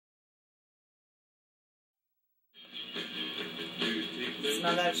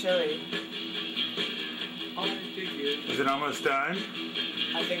not that chilly. Is it almost done?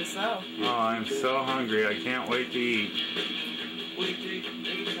 I think so. Oh, I'm so hungry. I can't wait to eat.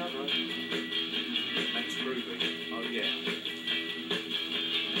 That's groovy. Oh, yeah.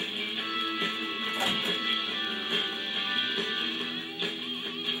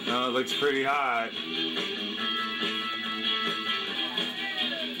 Oh, it looks pretty hot.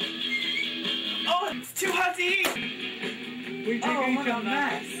 Oh, it's too hot to eat! Oh, what a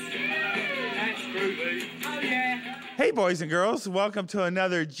mess. That's groovy. Oh, yeah. Hey, boys and girls. Welcome to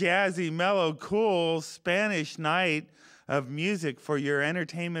another jazzy, mellow, cool Spanish night of music for your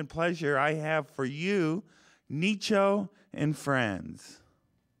entertainment pleasure. I have for you Nicho and Friends.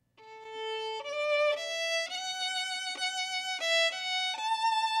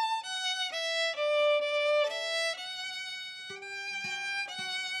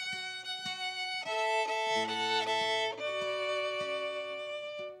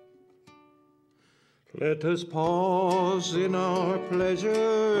 Let us pause in our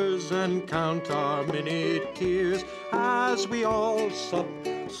pleasures and count our many tears as we all sup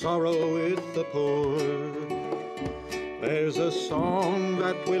sorrow with the poor. There's a song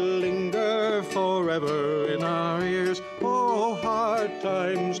that will linger forever in our ears. Oh, hard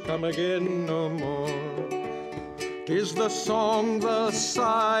times come again no more. 'Tis the song, the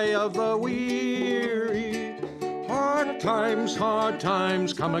sigh of the weary. Hard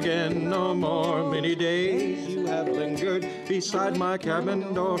times come again no more. Many days you have lingered beside my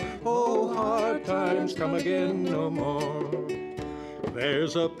cabin door. Oh, hard times come again no more.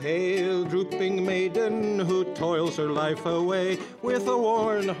 There's a pale, drooping maiden who toils her life away with a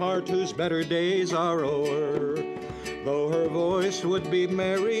worn heart whose better days are o'er. Though her voice would be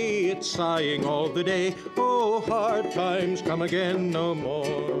merry, it's sighing all the day. Oh, hard times come again no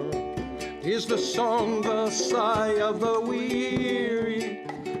more. 'Tis the song, the sigh of the weary.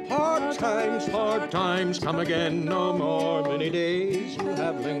 Hard times come again no more. Many days you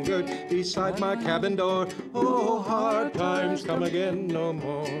have lingered beside my cabin door. Oh, hard times come again no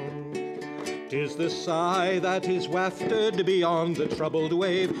more. 'Tis the sigh that is wafted beyond the troubled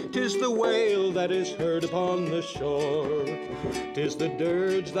wave. 'Tis the wail that is heard upon the shore. 'Tis the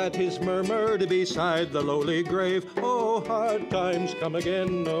dirge that is murmured beside the lowly grave. Oh, hard times come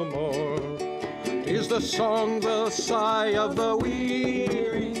again no more. 'Tis the song, the sigh of the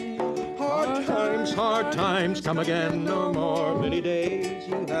weary. Hard times come again no more. Many days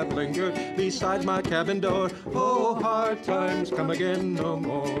you have lingered beside my cabin door. Oh, hard times come again no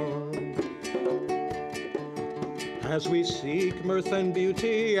more. As we seek mirth and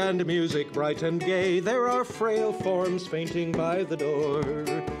beauty and music bright and gay, there are frail forms fainting by the door.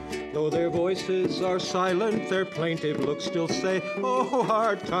 Though their voices are silent, their plaintive looks still say, oh,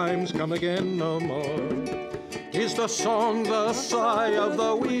 hard times come again no more. 'Tis the song, the sigh of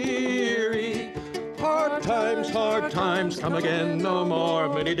the weary. Hard times come again no more.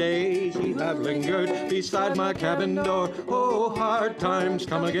 Many days you have lingered beside my cabin door. Oh, hard times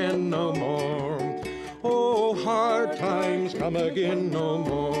come again no more. Oh, hard times come again no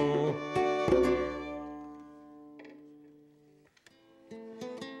more.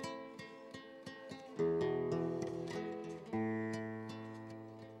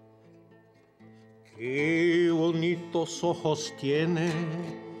 Qué bonitos ojos tiene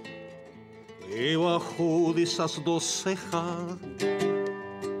debajo de esas dos cejas,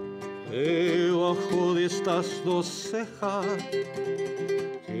 debajo de estas dos cejas.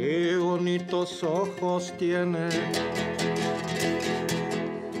 Qué bonitos ojos tiene.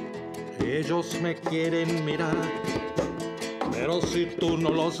 Ellos me quieren mirar, pero si tú no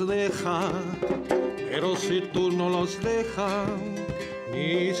los dejas,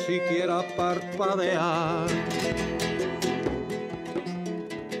 ni siquiera parpadear.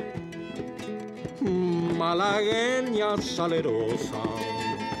 Malagueña salerosa,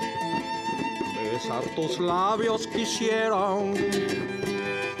 besar tus labios quisieran.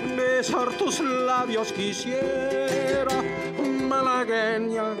 Besar tus labios quisiera,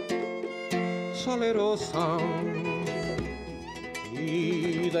 malagueña salerosa,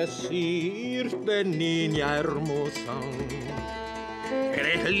 y decirte, niña hermosa,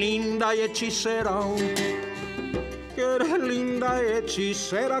 eres linda y hechicera, que eres linda y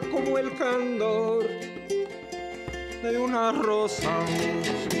hechicera como el candor de una rosa.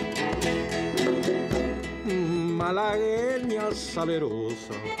 Malagueña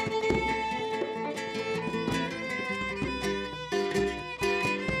salerosa.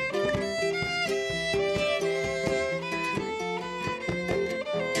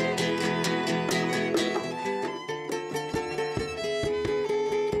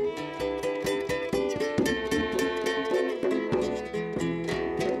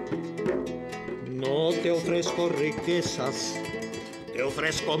 ofrezco riquezas, te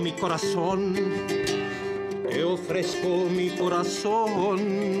ofrezco mi corazón, te ofrezco mi corazón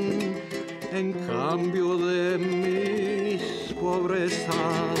en cambio de mis pobrezas.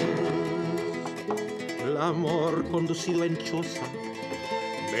 El amor conducido en choza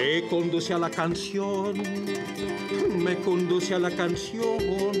me conduce a la canción, me conduce a la canción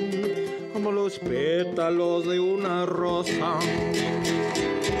como los pétalos de una rosa.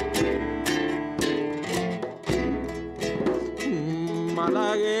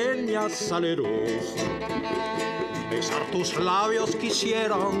 Malagueña salerosa, besar tus labios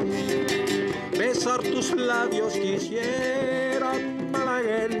quisieran, besar tus labios quisieran,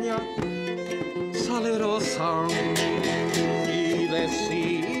 malagueña salerosa, y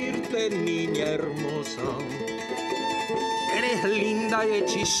decirte, niña hermosa, eres linda y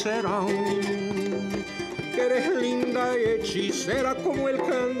hechicera, que eres linda y hechicera como el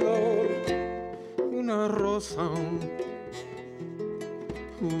candor de una rosa.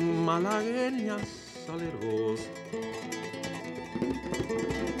 Malagueña salerosa.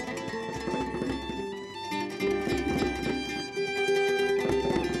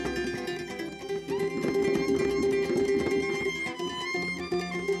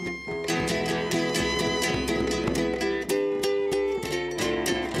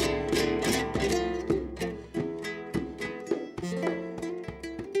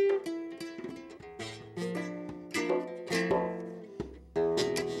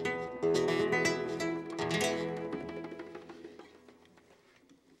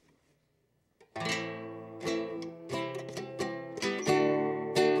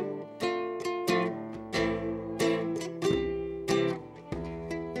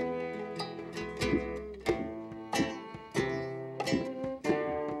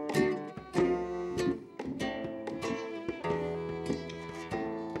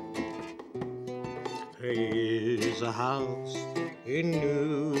 There's a house in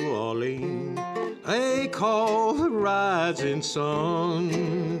New Orleans they call the Rising Sun.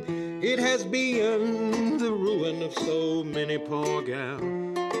 It has been the ruin of so many poor gals,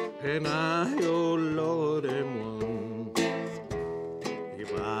 and I, oh Lord, am one.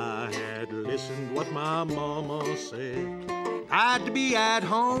 If I had listened what my mama said, I'd be at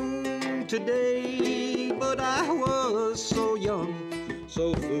home today, but I was so young,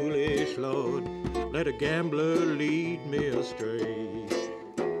 so foolish, Lord, let a gambler lead me astray.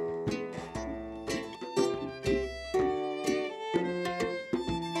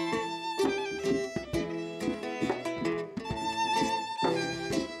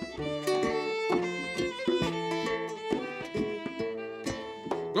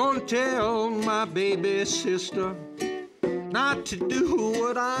 Gonna tell my baby sister not to do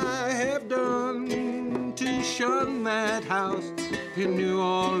what I have done, to shun that house in New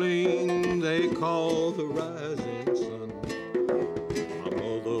Orleans they call the Rising Sun. My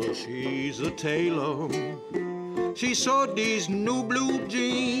mother, she's a tailor, she sewed these new blue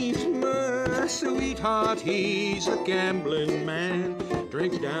jeans. My sweetheart, he's a gambling man,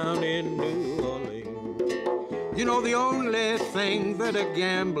 drinks down in New Orleans. You know, the only thing that a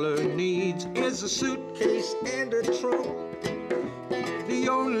gambler needs is a suitcase and a trunk. The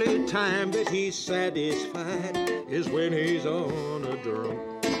only time that he's satisfied is when he's on a drunk.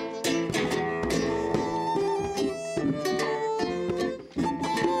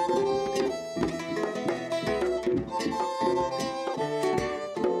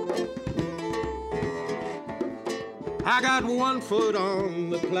 I got one foot on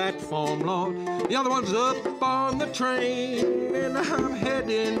the platform, Lord, the other one's up on the train, and I'm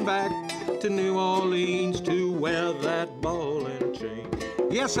heading back to New Orleans to wear that ball and chain.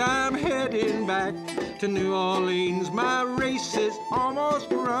 Yes, I'm heading back to New Orleans. My race is almost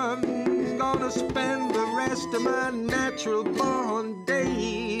run. Gonna spend the rest of my natural born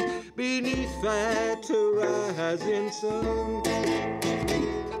days beneath that rising sun.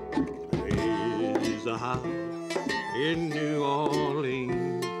 There's a house in New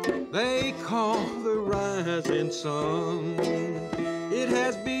Orleans they call the Rising Sun. It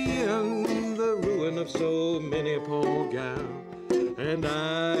has been the ruin of so many poor gals, and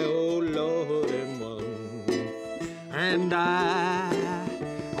I, oh Lord, am one. And I,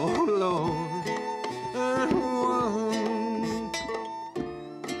 oh Lord, am one.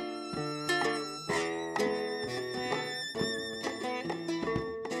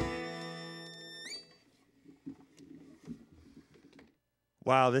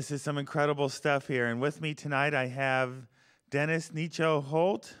 Wow, this is some incredible stuff here. And with me tonight, I have Dennis Nicho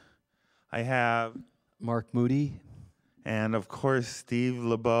Holt. I have Mark Moody. And of course, Steve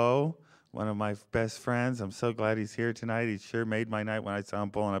LeBeau, one of my best friends. I'm so glad he's here tonight. He sure made my night when I saw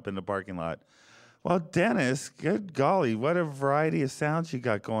him pulling up in the parking lot. Well, Dennis, good golly, what a variety of sounds you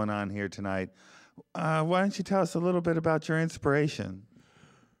got going on here tonight. Why don't you tell us a little bit about your inspiration?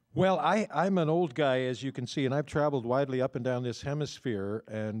 Well, I'm an old guy, as you can see, and I've traveled widely up and down this hemisphere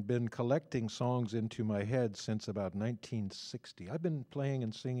and been collecting songs into my head since about 1960. I've been playing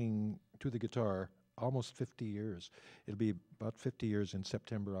and singing to the guitar almost 50 years. It'll be about 50 years in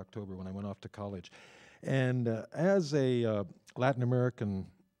September, October, when I went off to college. And as a Latin American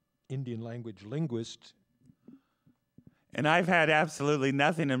Indian language linguist. And I've had absolutely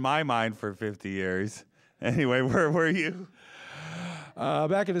nothing in my mind for 50 years. Anyway, where were you?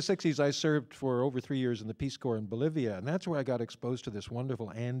 Back in the 60s, I served for over 3 years in the Peace Corps in Bolivia, and that's where I got exposed to this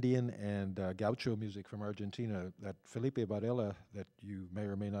wonderful Andean and gaucho music from Argentina, that Felipe Varela that you may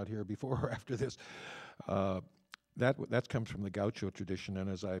or may not hear before or after this. That comes from the gaucho tradition, and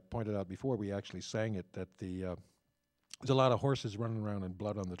as I pointed out before, we actually sang it, that there's a lot of horses running around and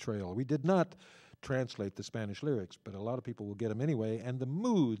blood on the trail. We did not translate the Spanish lyrics, but a lot of people will get them anyway, and the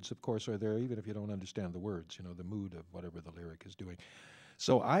moods, of course, are there, even if you don't understand the words, you know, the mood of whatever the lyric is doing.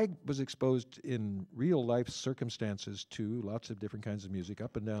 So I was exposed in real-life circumstances to lots of different kinds of music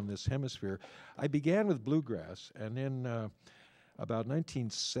up and down this hemisphere. I began with bluegrass, and then about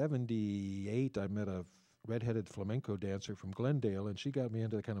 1978, I met a red-headed flamenco dancer from Glendale, and she got me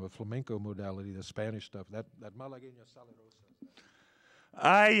into kind of a flamenco modality, the Spanish stuff, that malagueña salerosa.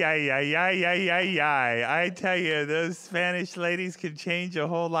 Ay, ay, ay, ay, ay, ay, ay. I tell you, those Spanish ladies can change a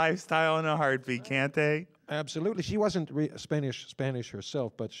whole lifestyle in a heartbeat, can't they? Absolutely. She wasn't Spanish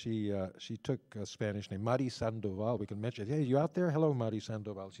herself, but she took a Spanish name, Mari Sandoval. We can mention, hey, you out there? Hello, Mari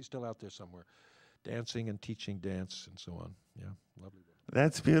Sandoval. She's still out there somewhere, dancing and teaching dance and so on. Yeah, lovely.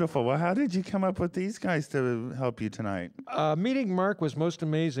 That's beautiful. Well, how did you come up with these guys to help you tonight? Meeting Mark was most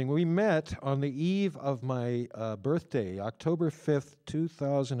amazing. We met on the eve of my birthday, October 5th,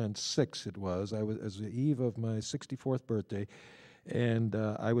 2006 it was. It was the eve of my 64th birthday. And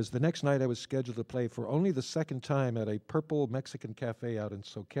the next night I was scheduled to play for only the second time at a Purple Mexican Cafe out in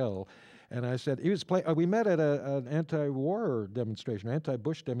Soquel. And I said, we met at an anti-war demonstration,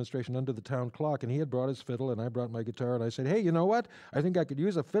 anti-Bush demonstration under the town clock, and he had brought his fiddle, and I brought my guitar, and I said, hey, you know what? I think I could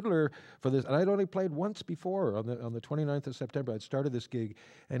use a fiddler for this. And I'd only played once before, on the 29th of September. I'd started this gig,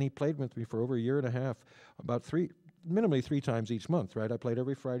 and he played with me for over a year and a half, minimally three times each month, right? I played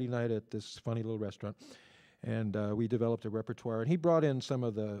every Friday night at this funny little restaurant. And we developed a repertoire. And he brought in some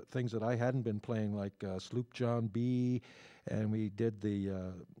of the things that I hadn't been playing, like Sloop John B., and we did the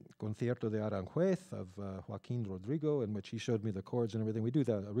Concierto de Aranjuez of Joaquin Rodrigo, in which he showed me the chords and everything. We do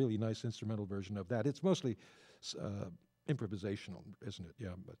a really nice instrumental version of that. It's mostly improvisational, isn't it?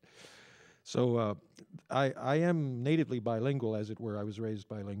 Yeah. But so I am natively bilingual, as it were. I was raised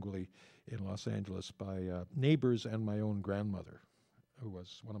bilingually in Los Angeles by neighbors and my own grandmother, who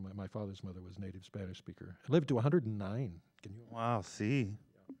was my father's mother was native Spanish speaker. I lived to 109. Can you? Wow, see.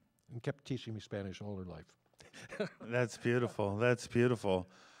 Yeah. And kept teaching me Spanish all her life. That's beautiful. That's beautiful.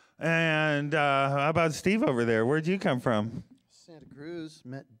 And how about Steve over there? Where'd you come from? Santa Cruz.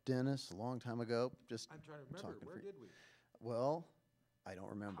 Met Dennis a long time ago. I'm trying to remember. Where did we? Well, I don't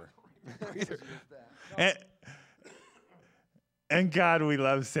remember. And God, we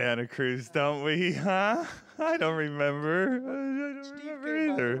love Santa Cruz, don't we? Huh? I don't remember. Steve came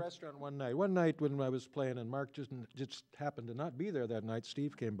by the restaurant one night. One night when I was playing, and Mark just happened to not be there that night,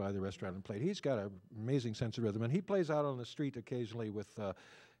 Steve came by the restaurant and played. He's got an amazing sense of rhythm, and he plays out on the street occasionally with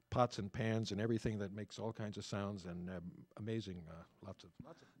pots and pans and everything that makes all kinds of sounds and amazing, lots of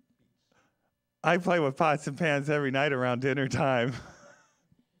beats. I play with pots and pans every night around dinner time.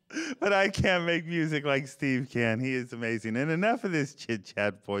 But I can't make music like Steve can. He is amazing. And enough of this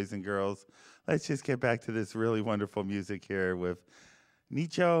chit-chat, boys and girls. Let's just get back to this really wonderful music here with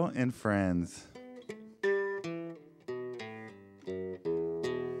Nicho and Friends.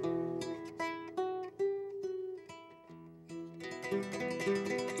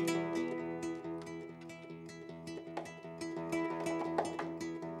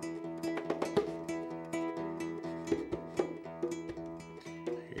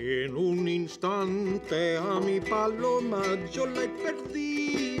 En un instante a mi paloma yo la he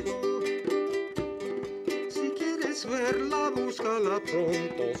perdido. Si quieres verla, búscala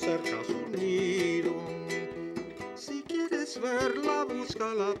pronto cerca su nido. Si quieres verla,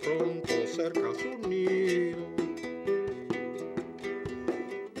 búscala pronto cerca su nido.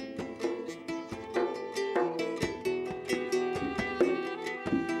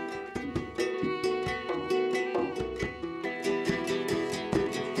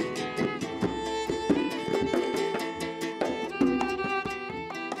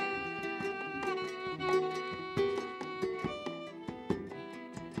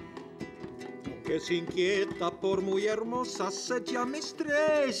 que se inquieta por muy hermosa se llama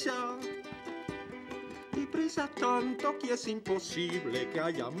estrella. Y brilla tanto que es imposible que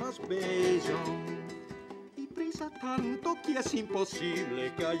haya más bella. Y brilla tanto que es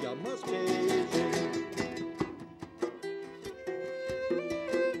imposible que haya más bella.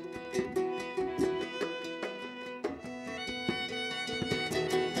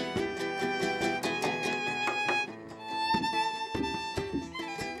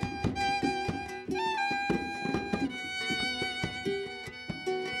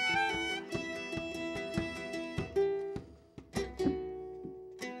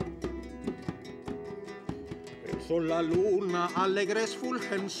 La luna alegres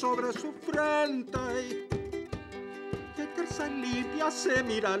fulgen sobre su frente, que tersa y limpia se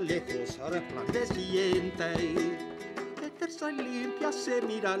mira lejos resplandeciente, que tersa y limpia se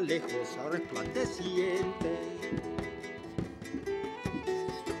mira lejos resplandeciente.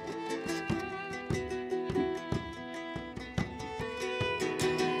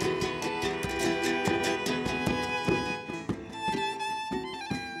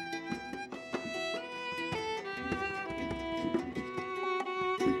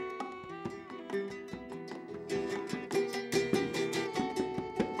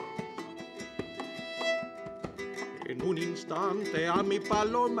 En un instante a mi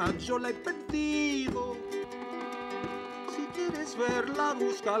paloma yo la he perdido. Si quieres verla,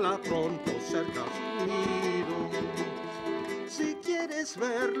 búscala pronto cerca a su nido. Si quieres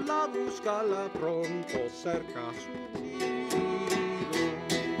verla, búscala pronto cerca a su nido.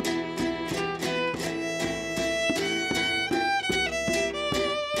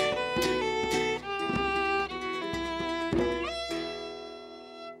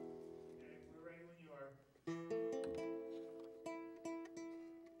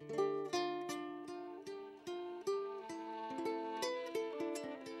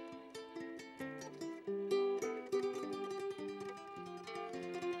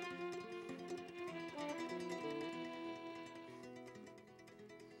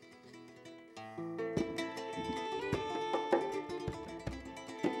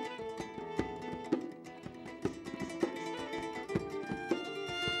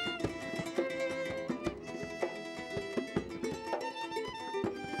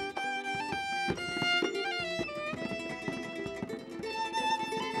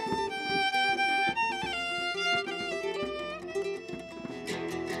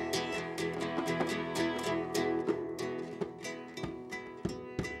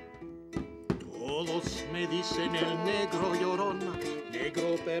 Todos me dicen el negro llorona,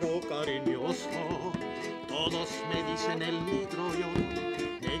 negro pero cariñoso. Todos me dicen el negro llorona,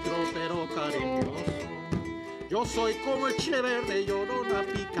 negro pero cariñoso. Yo soy como el chile verde llorona,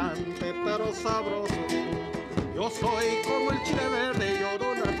 picante pero sabroso. Yo soy como el chile verde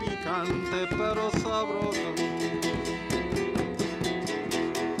llorona, picante pero sabroso.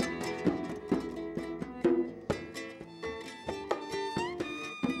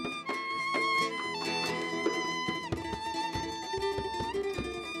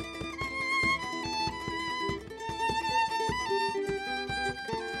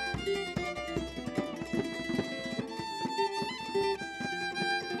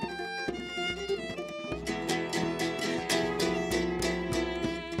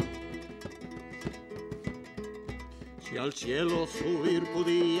 Si al cielo subir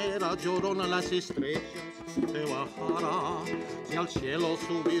pudiera, llorona, las estrellas te bajará. Si al cielo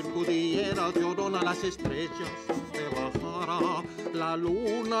subir pudiera, llorona, las estrellas te bajará. La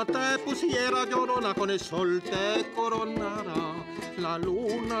luna te pusiera, llorona, con el sol te coronará. La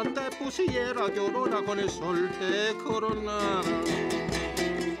luna te pusiera, llorona, con el sol te coronará.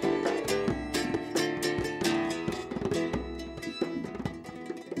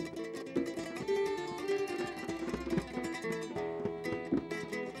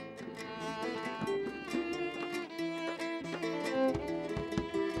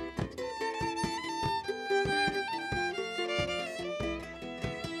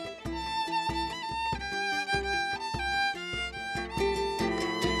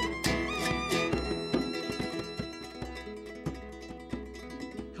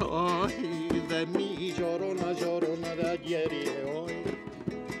 Ay, de mí, llorona, llorona de ayer y de hoy.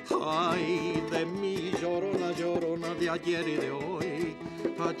 Ay, de mí, llorona, llorona de ayer y de hoy.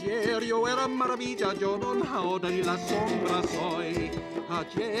 Ayer yo era maravilla, llorona, ahora ni la sombra soy.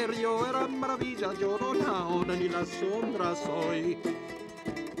 Ayer yo era maravilla, llorona, ahora ni la sombra soy.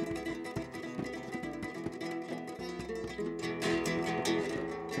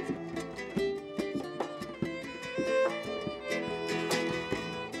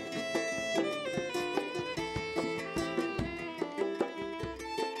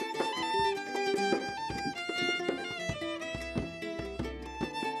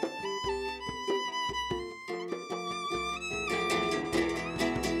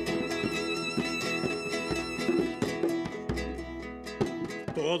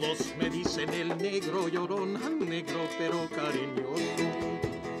 Todos me dicen el negro llorón, negro pero cariñoso.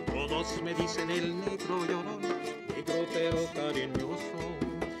 Todos me dicen el negro llorón, negro pero cariñoso.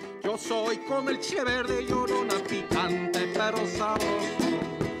 Yo soy como el chile verde llorona, picante pero sabroso.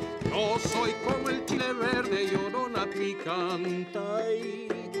 Yo soy como el chile verde llorona, picante y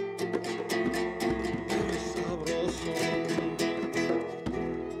sabroso.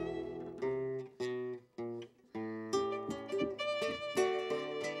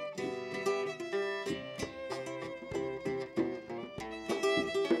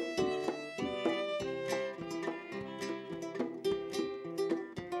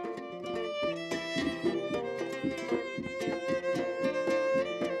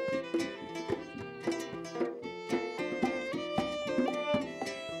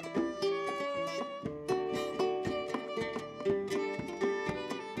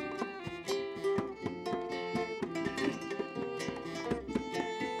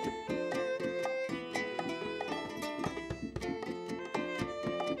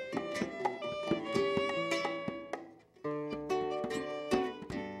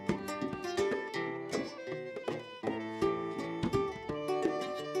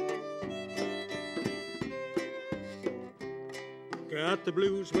 Got the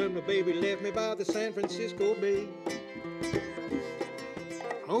blues when my baby left me by the San Francisco Bay.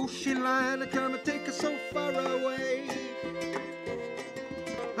 Ocean liner come and take us so far away.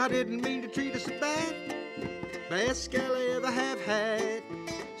 I didn't mean to treat her so bad. Best gal I ever have had.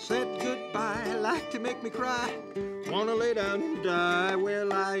 Said goodbye, like to make me cry. Wanna lay down and die.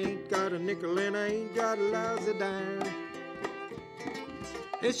 Well, I ain't got a nickel and I ain't got a lousy dime.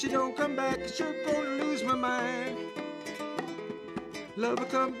 If she don't come back, I'm sure gonna lose my mind. Love will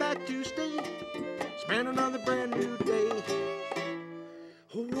come back to stay, spend another brand new day.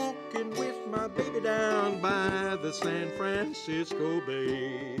 Walking with my baby down by the San Francisco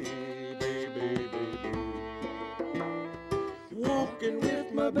Bay. Walking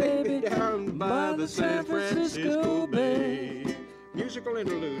with my baby down by the San Francisco Bay. Musical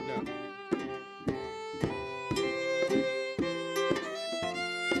interlude now.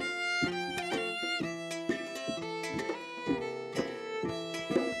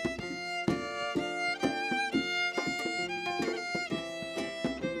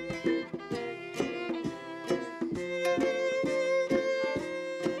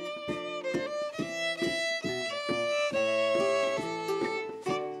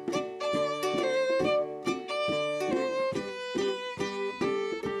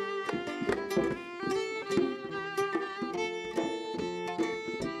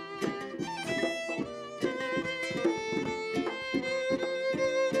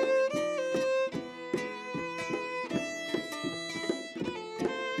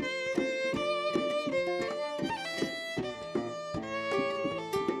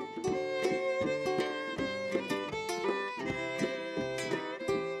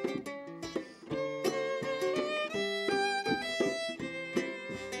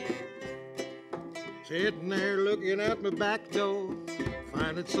 Sitting there looking out my back door,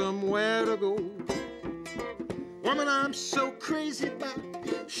 finding somewhere to go. Woman I'm so crazy about,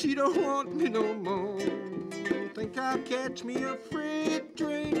 she don't want me no more. Think I'll catch me a freight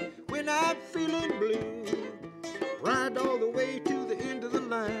train when I'm feeling blue. Ride all the way to the end of the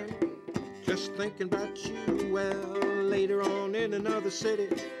line, just thinking about you. Well, later on in another city,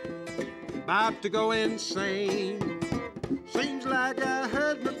 about to go insane. Seems like I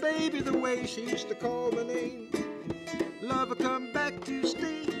heard my baby the way she used to call my name. Love will come back to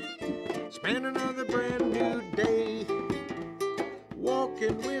stay, spend another brand new day.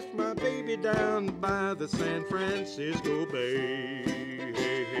 Walking with my baby down by the San Francisco Bay.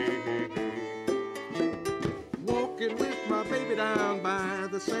 Hey, hey, hey, hey. Walking with my baby down by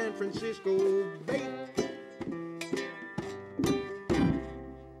the San Francisco Bay.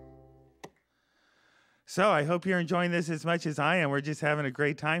 So I hope you're enjoying this as much as I am. We're just having a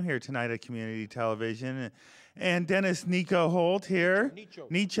great time here tonight at Community Television. And Dennis Nicho Holt here.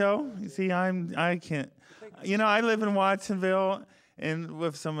 Nicho. You see, I can't. You know, I live in Watsonville and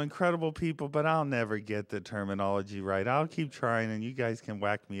with some incredible people, but I'll never get the terminology right. I'll keep trying, and you guys can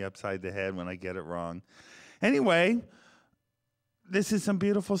whack me upside the head when I get it wrong. Anyway, this is some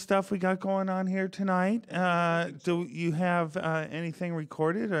beautiful stuff we got going on here tonight. Do you have anything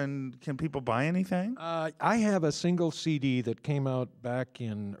recorded, and can people buy anything? I have a single CD that came out back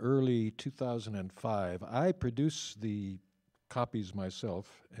in early 2005. I produce the copies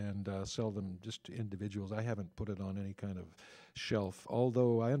myself and sell them just to individuals. I haven't put it on any kind of shelf,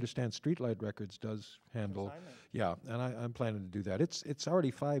 although I understand Streetlight Records does handle. Yeah, and I'm planning to do that. It's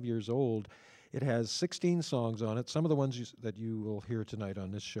already 5 years old. It has 16 songs on it, some of the ones that you will hear tonight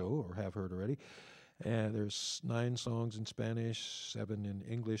on this show or have heard already. And there's 9 songs in Spanish, 7 in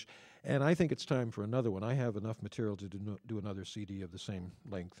English. And I think it's time for another one. I have enough material to do another CD of the same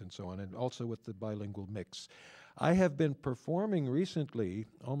length and so on, and also with the bilingual mix. I have been performing recently,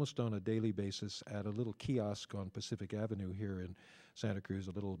 almost on a daily basis, at a little kiosk on Pacific Avenue here in Santa Cruz,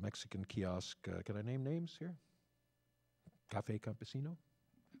 a little Mexican kiosk. Can I name names here? Cafe Campesino?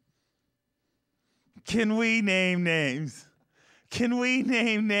 Can we name names? Can we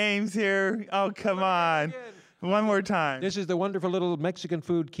name names here? Oh, come on. One more time. This is the wonderful little Mexican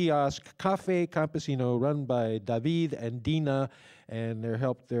food kiosk, Cafe Campesino, run by David and Dina, and they're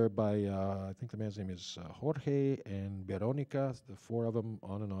helped there by, I think the man's name is Jorge and Veronica, the 4 of them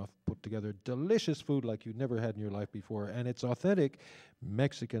on and off, put together delicious food like you've never had in your life before, and it's authentic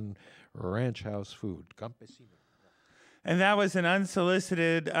Mexican ranch house food, Campesino. And that was an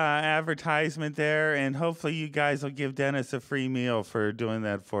unsolicited advertisement there, and hopefully you guys will give Dennis a free meal for doing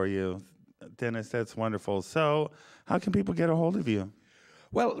that for you. Dennis, that's wonderful. So how can people get a hold of you?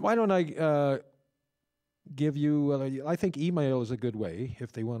 Well, why don't I give you, I think email is a good way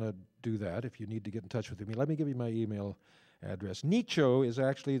if they want to do that, if you need to get in touch with me. Let me give you my email address. Nicho is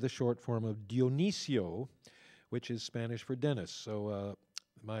actually the short form of Dionisio, which is Spanish for Dennis. So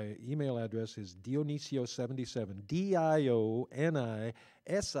my email address is Dionisio77,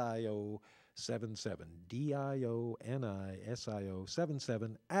 Dionisio77,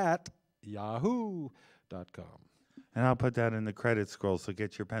 Dionisio77 at yahoo.com. And I'll put that in the credit scroll, so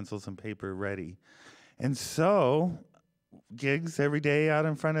get your pencils and paper ready. And so, gigs every day out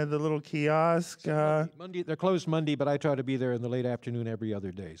in front of the little kiosk. Monday, they're closed Monday, but I try to be there in the late afternoon every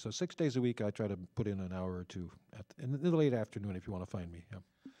other day. So 6 days a week, I try to put in an hour or two in the late afternoon if you want to find me. Yeah.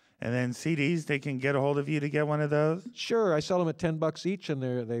 And then CDs, they can get a hold of you to get one of those? Sure, I sell them at $10 each, and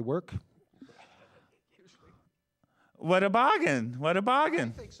they work. What a bargain! What a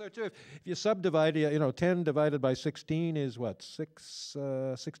bargain! I think so too. If you subdivide, 10 divided by 16 is what?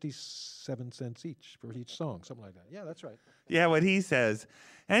 67 cents each for each song, something like that. Yeah, that's right. Yeah, what he says.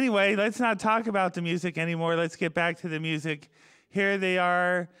 Anyway, let's not talk about the music anymore. Let's get back to the music. Here they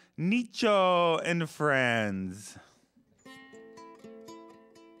are, Nicho and Friends.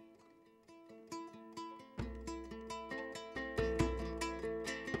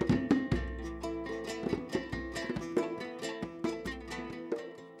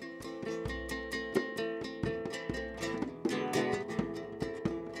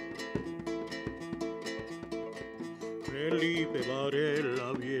 Felipe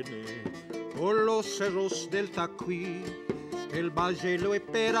Varela viene por los cerros del Tacuí. El valle lo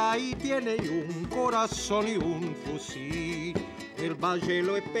espera y tiene un corazón y un fusil. El valle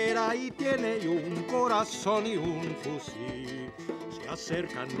lo espera y tiene un corazón y un fusil. Se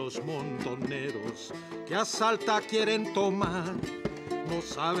acercan los montoneros que a Salta quieren tomar. No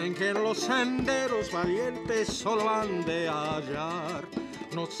saben que en los senderos valientes solo han de hallar.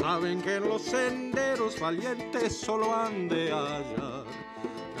 No saben que en los senderos valientes solo han de hallar.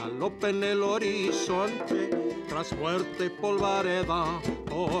 Galope en el horizonte tras fuerte polvareda,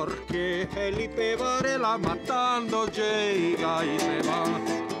 porque Felipe Varela matando llega y se va.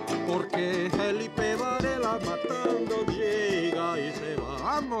 Porque Felipe Varela matando llega y se va.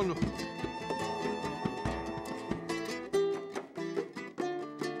 ¡Vámonos!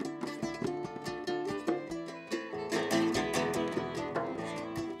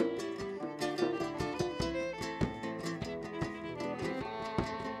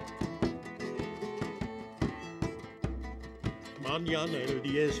 Mañana el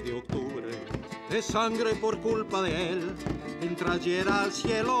 10 de octubre, de sangre por culpa de él, entra ayer al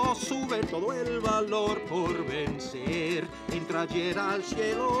cielo, sube todo el valor por vencer. Entra ayer al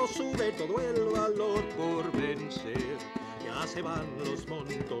cielo, sube todo el valor por vencer. Ya se van los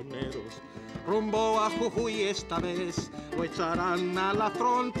montoneros, rumbo a Jujuy esta vez. Lo echarán a la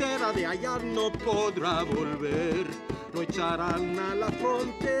frontera, de allá no podrá volver. Lo echarán a la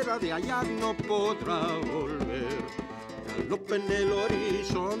frontera, de allá no podrá volver. Galope en el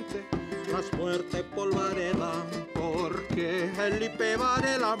horizonte, tras fuerte polvareda, porque Felipe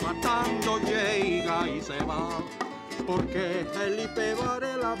Varela matando llega y se va. Porque Felipe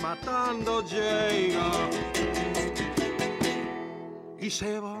Varela matando llega y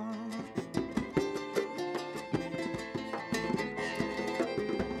se va.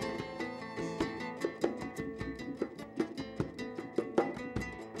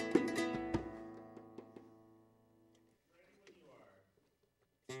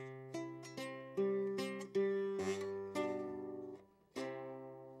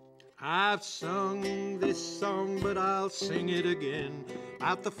 I've sung this song, but I'll sing it again.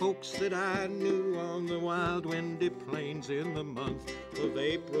 About the folks that I knew on the wild windy plains in the month of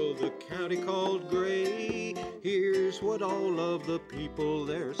April, the county called gray. Here's what all of the people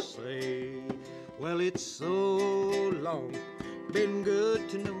there say. Well, it's so long, been good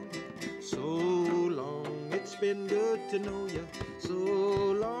to know you. So long, it's been good to know you. So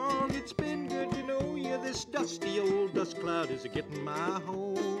long, it's been good to know you. This dusty old dust cloud is getting my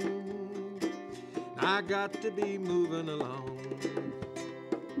home. I got to be moving along.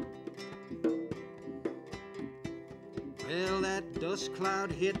 Well, that dust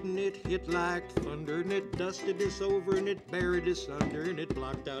cloud hit and it hit like thunder, and it dusted us over and it buried us under, and it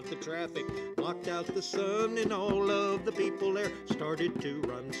blocked out the traffic, blocked out the sun, and all of the people there started to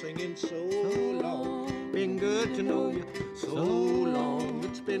run singing, so long, been good to know you, so long,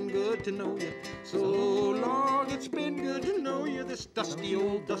 it's been good to know you, so long, it's been good to know you. This dusty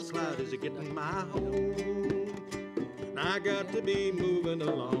old dust cloud is getting my home, and I got to be moving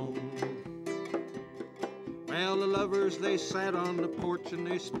along. Well, the lovers, they sat on the porch and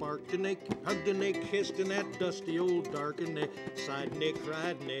they sparked and they hugged and they kissed in that dusty old dark, and they sighed and they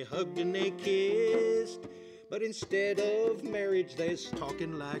cried and they hugged and they kissed. But instead of marriage, they's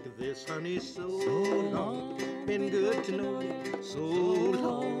talking like this, honey, so long, been good to know you, so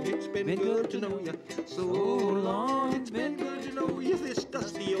long, it's been good to know you, so long, it's been good to know you. This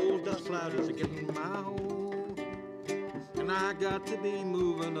dusty old dust cloud is getting my home, and I got to be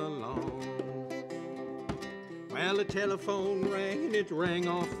moving along. Well, the telephone rang and it rang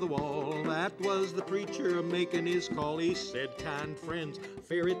off the wall. That was the preacher making his call. He said, kind friends,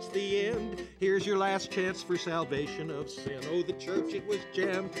 fear it's the end. Here's your last chance for salvation of sin. Oh, the church, it was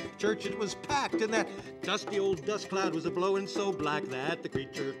jammed. Church, it was packed. And that dusty old dust cloud was a-blowing so black that the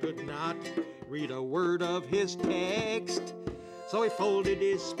preacher could not read a word of his text. So he folded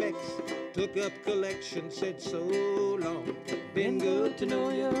his specs, took up collection, said, so long, been good to know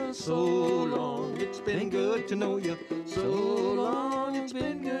you, so long, it's been good to know you, so long, it's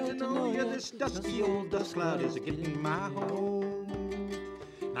been good to know you. This dusty old dust cloud is getting my home,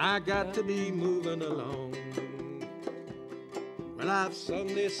 I got to be moving along. Well, I've sung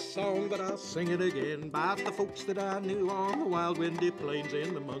this song, but I'll sing it again, about the folks that I knew on the wild windy plains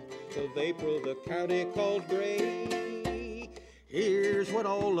in the month of April, the county called Gray. Here's what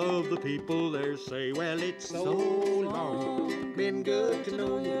all of the people there say. Well, it's so long, been good to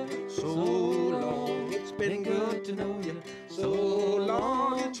know you, so long, it's been good to know you, so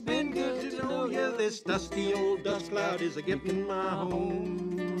long, it's been good to know you. This dusty old dust cloud is a-getting my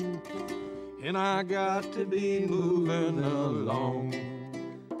home, and I got to be moving along.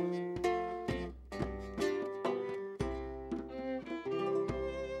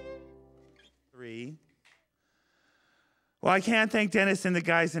 Well, I can't thank Dennis and the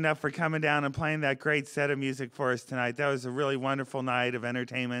guys enough for coming down and playing that great set of music for us tonight. That was a really wonderful night of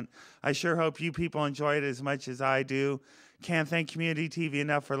entertainment. I sure hope you people enjoy it as much as I do. Can't thank Community TV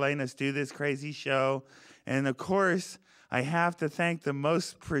enough for letting us do this crazy show. And, of course, I have to thank the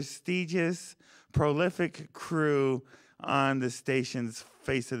most prestigious, prolific crew on the station's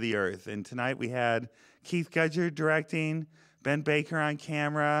face of the earth. And tonight we had Keith Gudger directing, Ben Baker on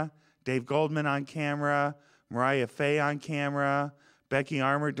camera, Dave Goldman on camera, Mariah Faye on camera, Becky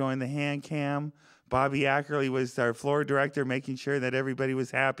Armour doing the hand cam, Bobby Ackerley was our floor director, making sure that everybody was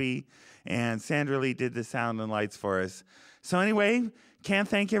happy, and Sandra Lee did the sound and lights for us. So anyway, can't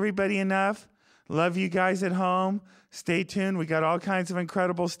thank everybody enough. Love you guys at home. Stay tuned. We got all kinds of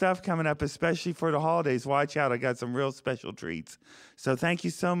incredible stuff coming up, especially for the holidays. Watch out. I got some real special treats. So thank you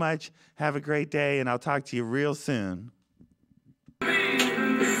so much. Have a great day, and I'll talk to you real soon.